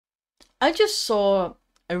I just saw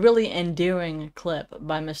a really endearing clip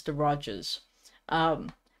by Mr. Rogers.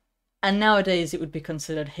 Um, and nowadays it would be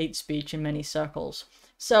considered hate speech in many circles.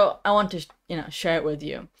 So I want to, share it with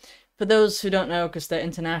you. For those who don't know, because they're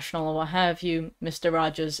international or what have you, Mr.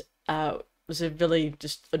 Rogers was a really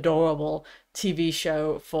just adorable TV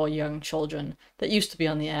show for young children that used to be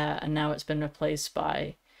on the air, and now it's been replaced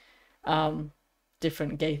by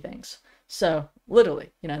different gay things. So,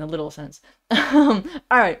 literally, in a literal sense.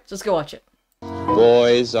 Alright, let's go watch it.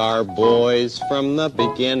 Boys are boys from the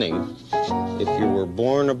beginning. If you were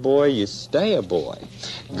born a boy, you stay a boy.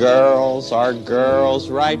 Girls are girls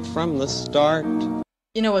right from the start.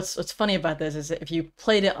 You know what's funny about this is that if you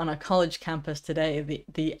played it on a college campus today,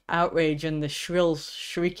 the outrage and the shrill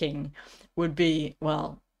shrieking would be,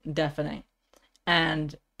 well, deafening.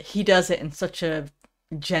 And he does it in such a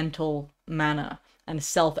gentle manner and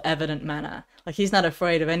self-evident manner. Like, he's not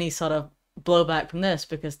afraid of any sort of blowback from this,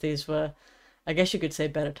 because these were, I guess you could say,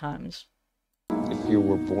 better times. If you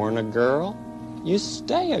were born a girl, you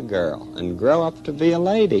stay a girl and grow up to be a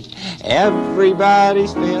lady.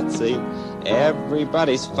 Everybody's fancy,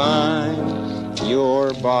 everybody's fine.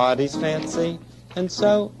 Your body's fancy, and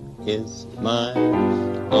so is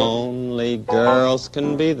mine. Only girls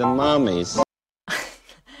can be the mommies.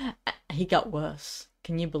 He got worse.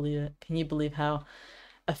 Can you believe it? Can you believe how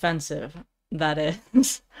offensive that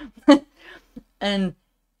is? And,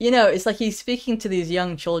 it's like he's speaking to these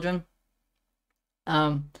young children.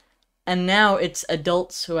 And now it's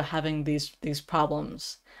adults who are having these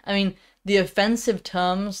problems. I mean, the offensive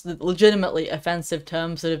terms, the legitimately offensive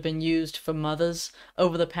terms that have been used for mothers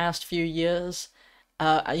over the past few years,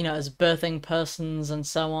 as birthing persons and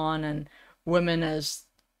so on, and women as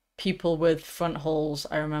people with front holes,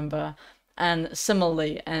 I remember. And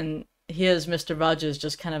similarly, and here's Mr. Rogers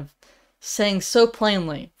just kind of saying so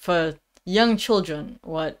plainly for young children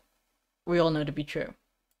what we all know to be true.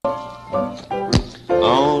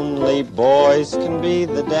 Only boys can be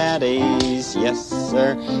the daddies, yes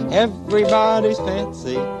sir. Everybody's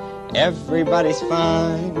fancy, everybody's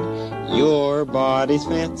fine. Your body's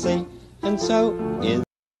fancy, and so is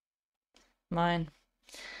mine.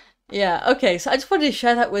 Yeah, okay, so I just wanted to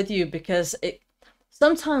share that with you because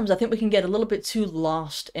sometimes I think we can get a little bit too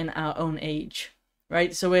lost in our own age,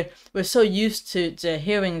 right? So we're so used to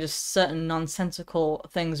hearing just certain nonsensical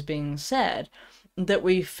things being said that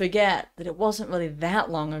we forget that it wasn't really that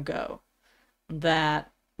long ago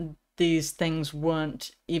that these things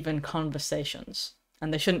weren't even conversations,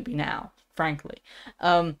 and they shouldn't be now, frankly.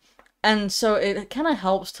 And so it kind of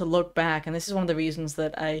helps to look back, and this is one of the reasons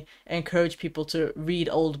that I encourage people to read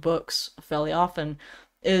old books fairly often,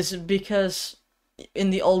 is because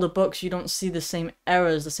in the older books you don't see the same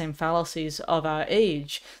errors, the same fallacies of our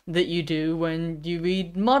age that you do when you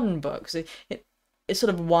read modern books. It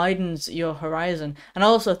sort of widens your horizon. And I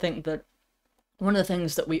also think that one of the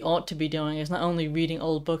things that we ought to be doing is not only reading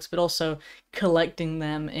old books, but also collecting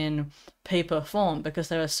them in paper form, because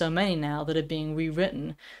there are so many now that are being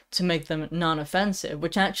rewritten to make them non-offensive,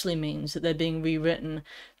 which actually means that they're being rewritten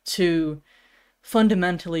to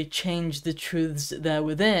fundamentally change the truths that they're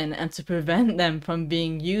within and to prevent them from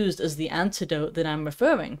being used as the antidote that I'm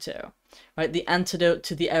referring to, right? The antidote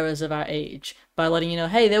to the errors of our age, by letting you know,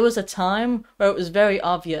 hey, there was a time where it was very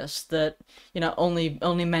obvious that,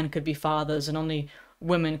 only men could be fathers and only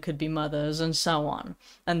women could be mothers and so on,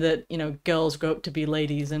 and that, girls grow up to be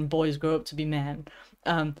ladies and boys grow up to be men.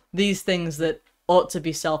 These things that ought to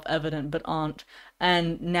be self-evident but aren't.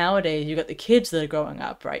 And nowadays you got the kids that are growing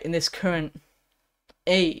up, right, in this current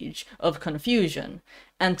age of confusion,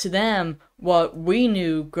 and to them what we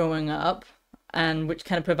knew growing up, and which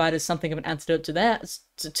kind of provided something of an antidote to that,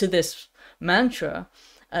 to this mantra,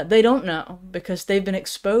 they don't know, because they've been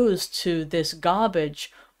exposed to this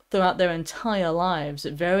garbage throughout their entire lives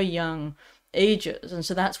at very young ages. And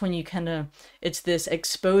so that's when it's this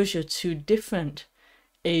exposure to different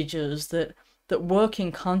ages that work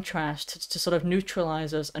in contrast to sort of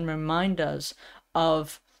neutralize us and remind us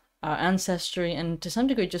of our ancestry, and to some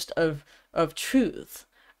degree just of truths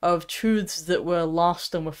that were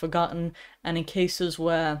lost and were forgotten, and in cases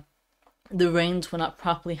where the reins were not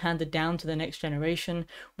properly handed down to the next generation,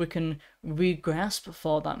 we can re-grasp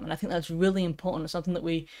for them. And I think that's really important. It's something that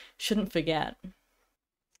we shouldn't forget.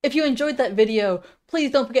 If you enjoyed that video,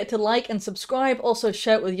 please don't forget to like and subscribe. Also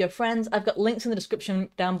share it with your friends. I've got links in the description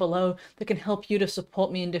down below that can help you to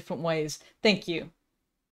support me in different ways. Thank you.